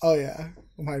is... Oh, yeah.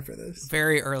 I'm hyped for this.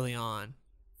 Very early on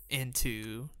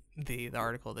into the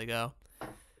article, they go,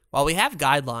 while we have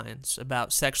guidelines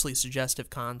about sexually suggestive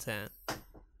content,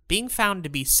 being found to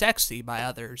be sexy by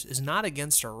others is not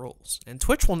against our rules, and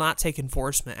Twitch will not take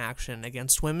enforcement action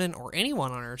against women or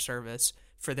anyone on our service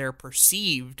for their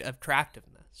perceived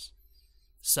attractiveness.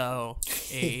 So,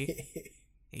 a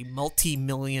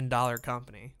multi-million-dollar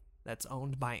company that's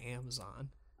owned by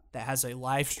Amazon that has a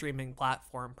live streaming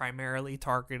platform primarily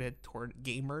targeted toward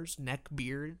gamers,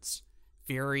 neckbeards,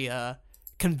 very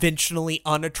conventionally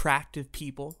unattractive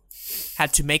people,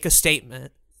 had to make a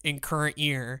statement in current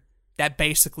year that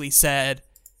basically said,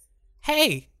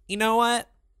 hey, you know what?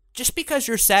 Just because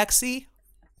you're sexy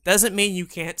doesn't mean you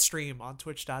can't stream on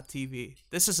twitch.tv.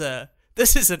 This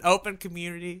is an open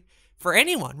community for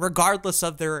anyone, regardless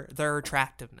of their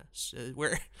attractiveness.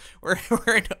 We're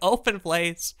an open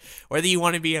place, whether you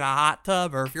want to be in a hot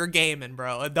tub or if you're gaming,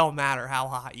 bro. It don't matter how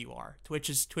hot you are. Twitch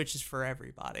is for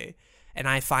everybody. And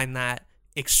I find that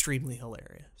extremely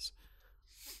hilarious.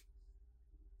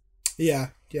 Yeah,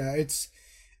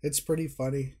 it's pretty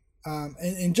funny.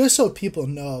 And just so people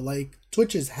know, like,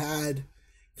 Twitch has had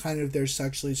kind of their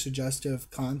sexually suggestive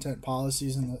content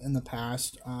policies in the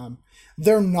past.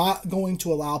 They're not going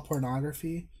to allow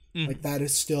pornography. Like, that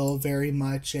is still very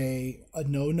much a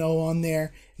no-no on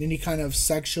there. And any kind of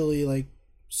sexually, like,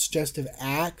 suggestive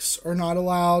acts are not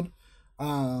allowed.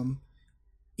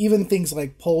 Even things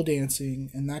like pole dancing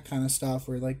and that kind of stuff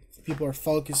where, like, people are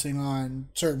focusing on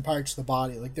certain parts of the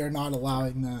body, like, they're not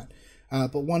allowing that.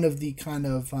 But one of the kind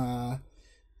of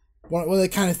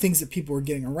things that people were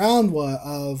getting around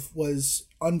was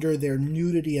under their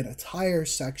nudity and attire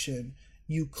section,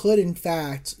 you could in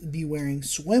fact be wearing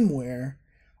swimwear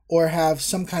or have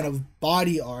some kind of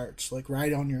body art, like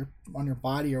right on your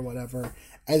body or whatever,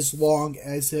 as long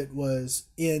as it was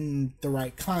in the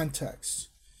right context.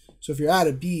 So if you're at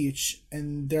a beach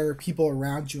and there are people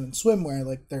around you in swimwear,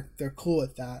 like, they're cool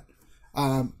with that.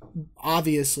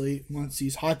 Obviously, once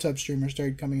these hot tub streamers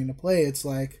started coming into play, it's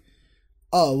like,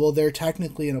 oh, well, they're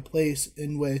technically in a place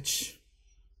in which,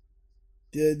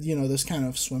 you know, this kind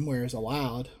of swimwear is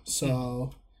allowed.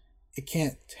 So it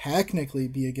can't technically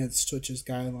be against Twitch's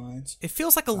guidelines. It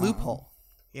feels like a loophole,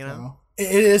 you know?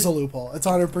 It is a loophole. It's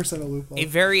 100% a loophole. A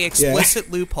very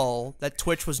explicit loophole that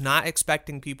Twitch was not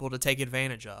expecting people to take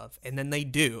advantage of. And then they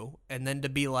do. And then to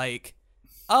be like,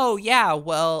 oh, yeah,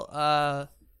 well,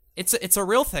 it's a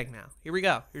real thing now. Here we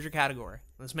go. Here's your category.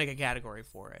 Let's make a category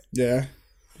for it. Yeah.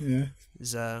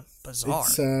 It's bizarre.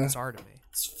 It's bizarre to me.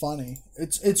 It's funny.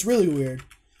 It's really weird.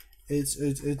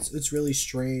 It's really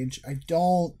strange. I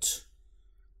don't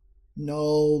know,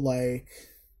 like,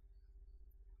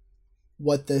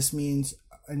 what this means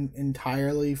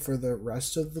entirely for the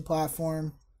rest of the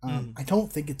platform. I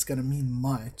don't think it's gonna mean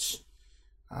much,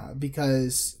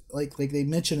 because like they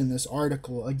mentioned in this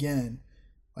article again,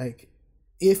 like,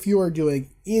 if you are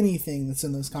doing anything that's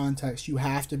in this context, you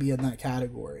have to be in that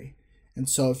category. And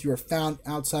so if you are found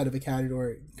outside of a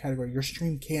category, your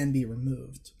stream can be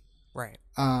removed. Right.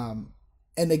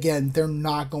 And again, they're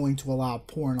not going to allow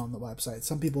porn on the website.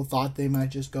 Some people thought they might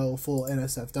just go full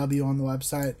NSFW on the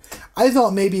website. I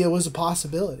thought maybe it was a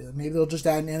possibility. Maybe they'll just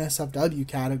add an NSFW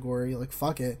category, like,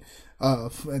 fuck it,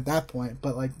 at that point.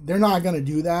 But, like, they're not going to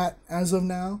do that as of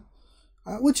now,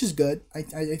 which is good. I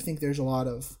think there's a lot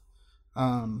of...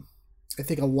 I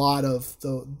think a lot of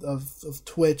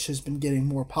Twitch has been getting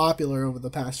more popular over the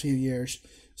past few years,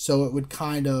 so it would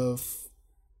kind of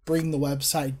bring the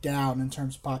website down in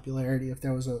terms of popularity if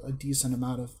there was a decent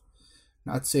amount of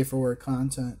not safe for work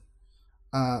content.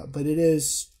 But it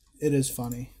is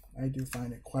funny. I do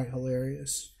find it quite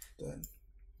hilarious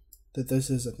that this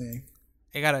is a thing.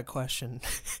 I got a question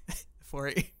for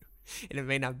you. And it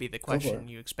may not be the question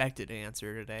you expected to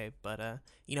answer today, but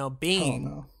Oh, being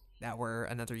no. that we're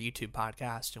another YouTube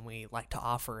podcast and we like to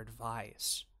offer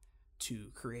advice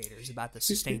to creators about the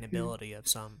sustainability of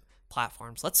some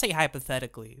platforms. Let's say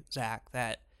hypothetically, Zach,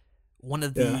 that one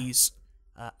of Yeah. these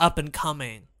up and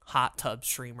coming hot tub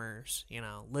streamers,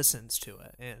 listens to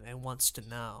it and wants to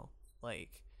know,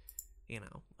 like,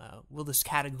 will this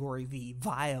category be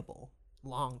viable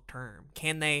long term?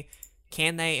 Can they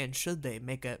and should they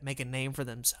make a name for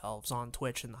themselves on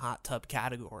Twitch in the hot tub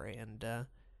category? And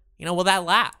will that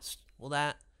last? Will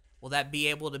that be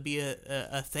able to be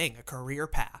a thing, a career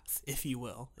path, if you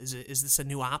will? Is this a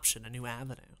new option, a new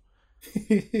avenue?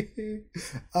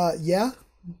 Yeah.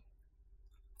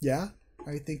 Yeah.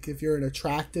 I think if you're an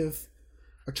attractive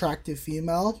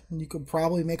female, you could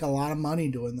probably make a lot of money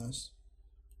doing this.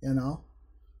 Not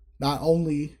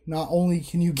only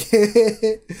can you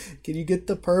get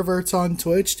the perverts on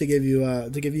Twitch to give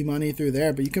you money through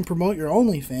there, but you can promote your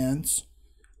OnlyFans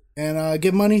and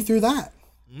get money through that.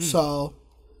 So,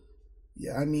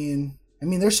 yeah, I mean,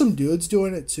 there's some dudes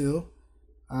doing it too.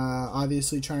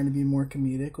 Obviously trying to be more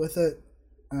comedic with it.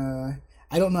 I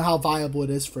don't know how viable it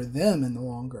is for them in the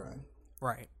long run.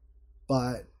 Right.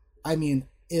 But I mean,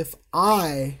 if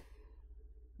I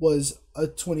was a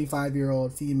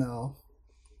 25-year-old female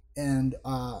and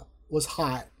was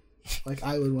hot, like,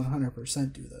 I would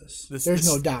 100% do this. There's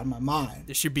no doubt in my mind.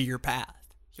 This should be your path,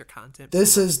 your content.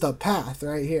 This is the path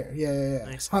right here. Yeah.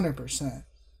 Nice. 100%.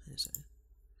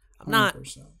 I'm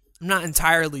not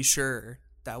entirely sure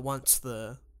that once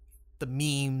the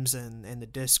memes and the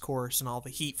discourse and all the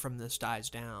heat from this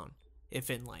dies down, if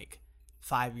in like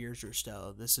 5 years or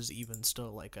so, this is even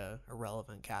still like a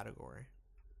relevant category.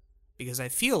 Because I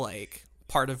feel like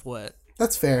part of what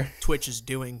that's fair Twitch is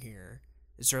doing here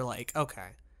is they're like, okay,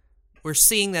 we're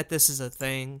seeing that this is a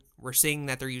thing. We're seeing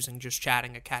that they're using just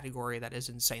chatting, a category that is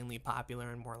insanely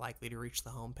popular and more likely to reach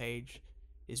the homepage,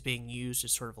 is being used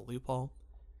as sort of a loophole.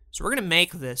 So we're going to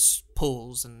make this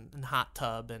pools and hot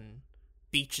tub and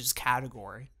beaches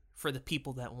category for the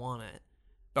people that want it.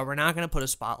 But we're not going to put a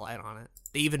spotlight on it.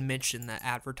 They even mentioned that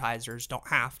advertisers don't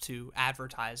have to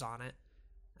advertise on it.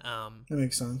 That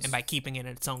makes sense. And by keeping it in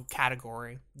its own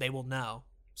category, they will know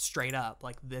straight up,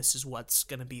 like, this is what's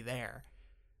going to be there.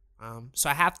 So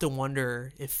I have to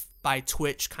wonder if by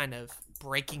Twitch kind of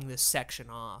breaking this section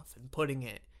off and putting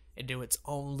it into its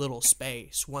own little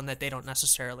space, one that they don't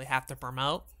necessarily have to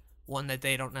promote, one that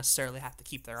they don't necessarily have to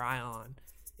keep their eye on,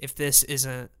 if this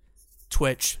isn't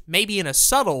Twitch, maybe in a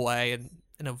subtle way and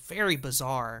in a very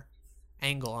bizarre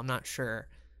angle, I'm not sure,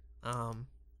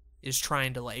 is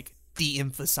trying to, like,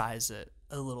 de-emphasize it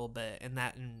a little bit, and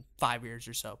that in 5 years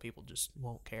or so, people just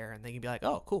won't care, and they can be like,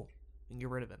 oh, cool, and get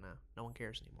rid of it now. No one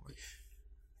cares anymore.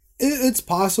 It's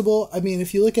possible. I mean,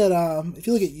 if you look at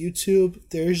YouTube,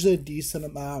 there's a decent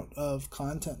amount of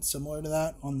content similar to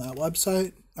that on that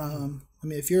website. I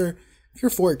mean, if you're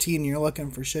 14 and you're looking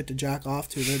for shit to jack off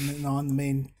to, then on the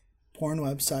main porn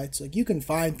websites, like, you can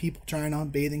find people trying on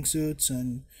bathing suits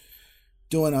and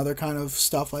doing other kind of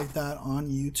stuff like that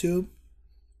on YouTube.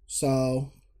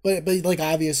 So, but like,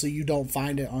 obviously you don't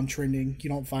find it on trending. You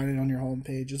don't find it on your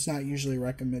homepage. It's not usually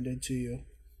recommended to you.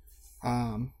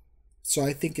 So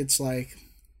I think it's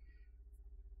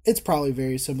probably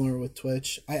very similar with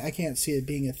Twitch. I can't see it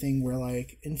being a thing where,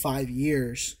 like, in 5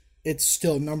 years it's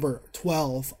still number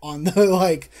 12 on the,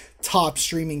 like, top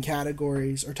streaming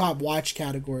categories or top watch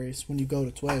categories when you go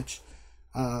to Twitch.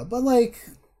 But, like,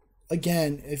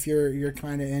 again, if you're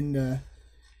kind of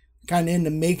into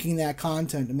making that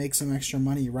content to make some extra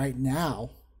money right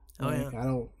now, I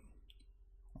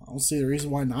don't see the reason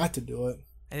why not to do it.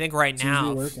 I think right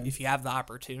now, if you have the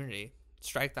opportunity,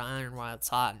 strike the iron while it's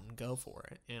hot and go for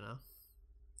it,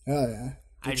 Oh, yeah.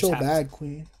 Get your bag,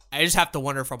 queen. I just have to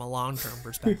wonder from a long-term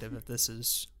perspective if this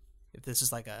is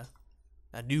like a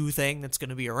new thing that's going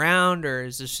to be around, or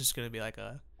is this just going to be like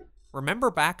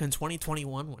remember back in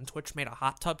 2021 when Twitch made a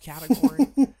hot tub category?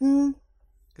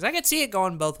 Because I could see it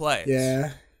going both ways.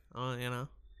 Yeah.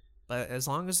 But as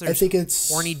long as there's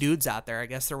horny dudes out there, I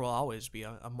guess there will always be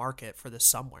a market for this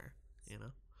somewhere,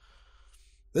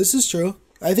 This is true.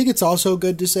 I think it's also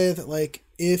good to say that, like,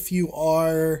 if you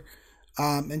are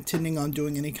intending on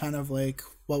doing any kind of, like,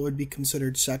 what would be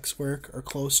considered sex work or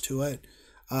close to it,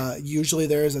 usually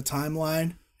there is a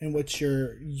timeline in which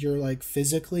you're like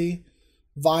physically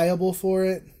viable for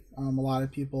it. A lot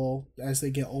of people, as they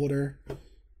get older,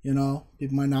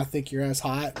 people might not think you're as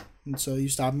hot, and so you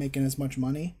stop making as much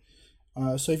money.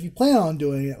 So if you plan on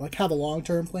doing it, like, have a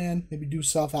long-term plan, maybe do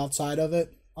stuff outside of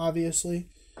it, obviously.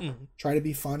 Mm-hmm. Try to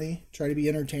be funny, try to be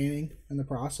entertaining in the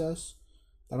process.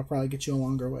 That'll probably get you a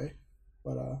longer way.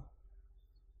 But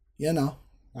you know,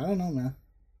 I don't know, man.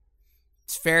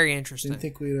 It's very interesting. Didn't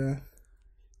think we'd,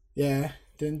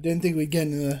 didn't think we'd get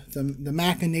into the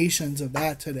machinations of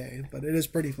that today, but it is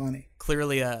pretty funny.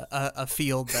 Clearly a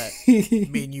field that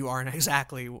me and you aren't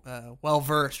exactly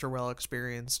well-versed or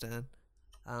well-experienced in.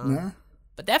 Yeah.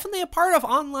 But definitely a part of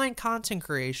online content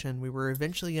creation we were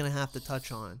eventually going to have to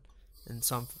touch on in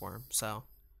some form. So,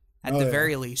 at the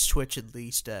very least, Twitch at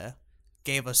least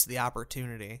gave us the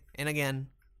opportunity. And again,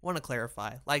 want to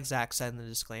clarify, like Zach said in the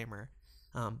disclaimer,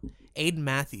 Aiden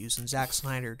Matthews and Zack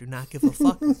Snyder do not give a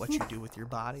fuck what you do with your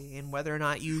body and whether or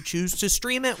not you choose to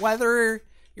stream it, whether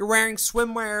you're wearing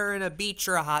swimwear in a beach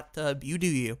or a hot tub. You do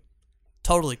you.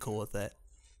 Totally cool with it.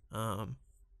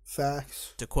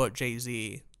 Facts. To quote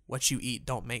Jay-Z, what you eat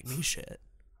don't make me shit.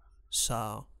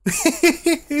 So I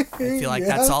feel like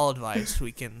that's all advice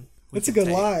we can That's a good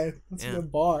line. That's a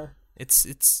good bar. It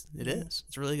is.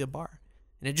 It's a really good bar.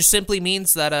 And it just simply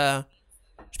means that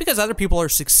just because other people are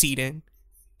succeeding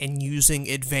and using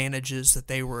advantages that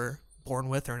they were born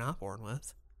with or not born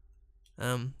with,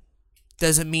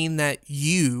 doesn't mean that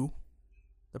you,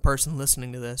 the person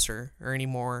listening to this, are any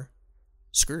more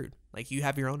screwed. Like, you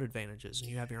have your own advantages and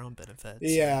you have your own benefits.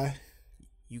 Yeah.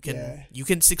 You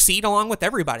can succeed along with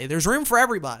everybody. There's room for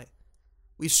everybody.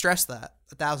 We've stressed that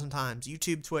 1,000 times.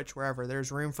 YouTube, Twitch, wherever.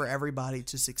 There's room for everybody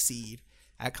to succeed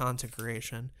at content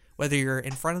creation, whether you're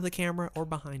in front of the camera or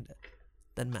behind it.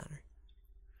 Doesn't matter.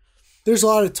 There's a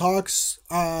lot of talks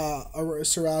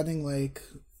surrounding like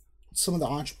some of the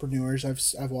entrepreneurs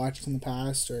I've watched in the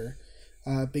past, or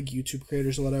big YouTube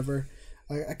creators or whatever.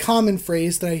 A common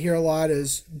phrase that I hear a lot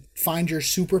is "find your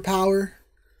superpower."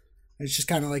 It's just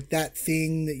kind of like that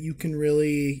thing that you can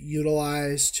really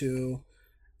utilize to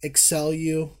excel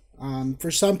you. For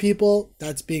some people,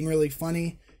 that's being really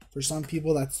funny. For some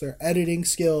people, that's their editing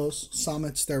skills. Some,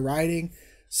 it's their writing.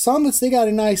 Some, it's they got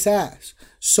a nice ass.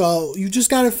 So you just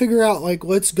got to figure out like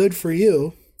what's good for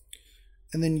you,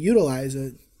 and then utilize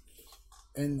it.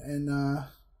 And I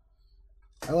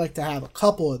like to have a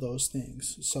couple of those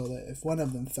things so that if one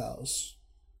of them fails,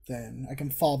 then I can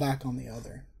fall back on the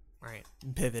other. Right.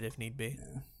 And pivot if need be.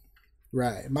 Yeah.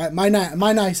 Right. My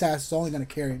nice ass is only going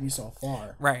to carry me so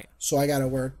far. Right. So I got to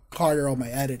work harder on my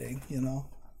editing, you know?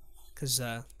 Because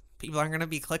people aren't going to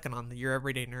be clicking on the Your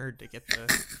Everyday Nerd to get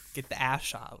the ass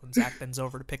shot when Zach bends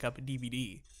over to pick up a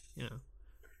DVD. You know,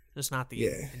 just not the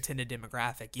intended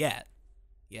demographic yet.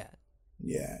 Yeah,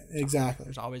 exactly.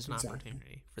 There's always an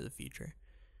opportunity for the future.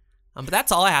 But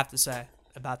that's all I have to say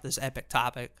about this epic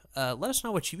topic. Let us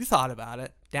know what you thought about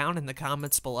it down in the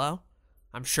comments below.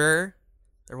 I'm sure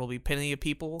there will be plenty of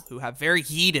people who have very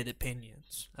heated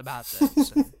opinions about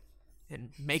this. And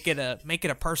make it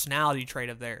a personality trait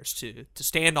of theirs to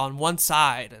stand on one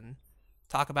side and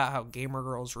talk about how gamer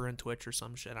girls ruin Twitch or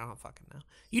some shit. I don't fucking know.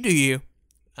 You do you.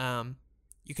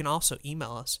 You can also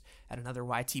email us at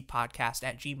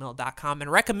anotherytpodcast@gmail.com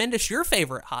and recommend us your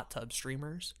favorite hot tub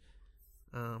streamers.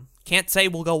 Can't say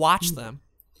we'll go watch them,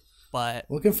 but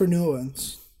looking for new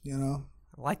ones, you know.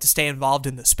 I like to stay involved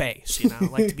in the space, you know. I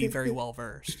like to be very well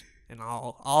versed in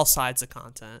all sides of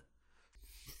content.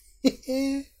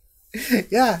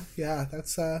 Yeah,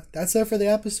 that's it for the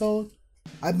episode.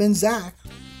 I've been Zach.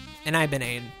 And I've been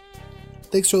Aiden.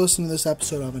 Thanks for listening to this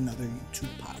episode of Another YouTube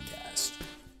Podcast.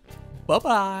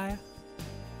 Bye-bye.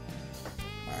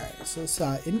 Alright, so it's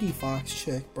Indie Fox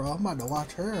chick, bro. I'm about to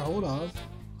watch her. Hold on.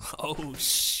 Oh,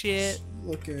 shit.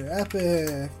 Looking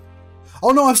epic. Oh,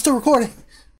 no, I'm still recording.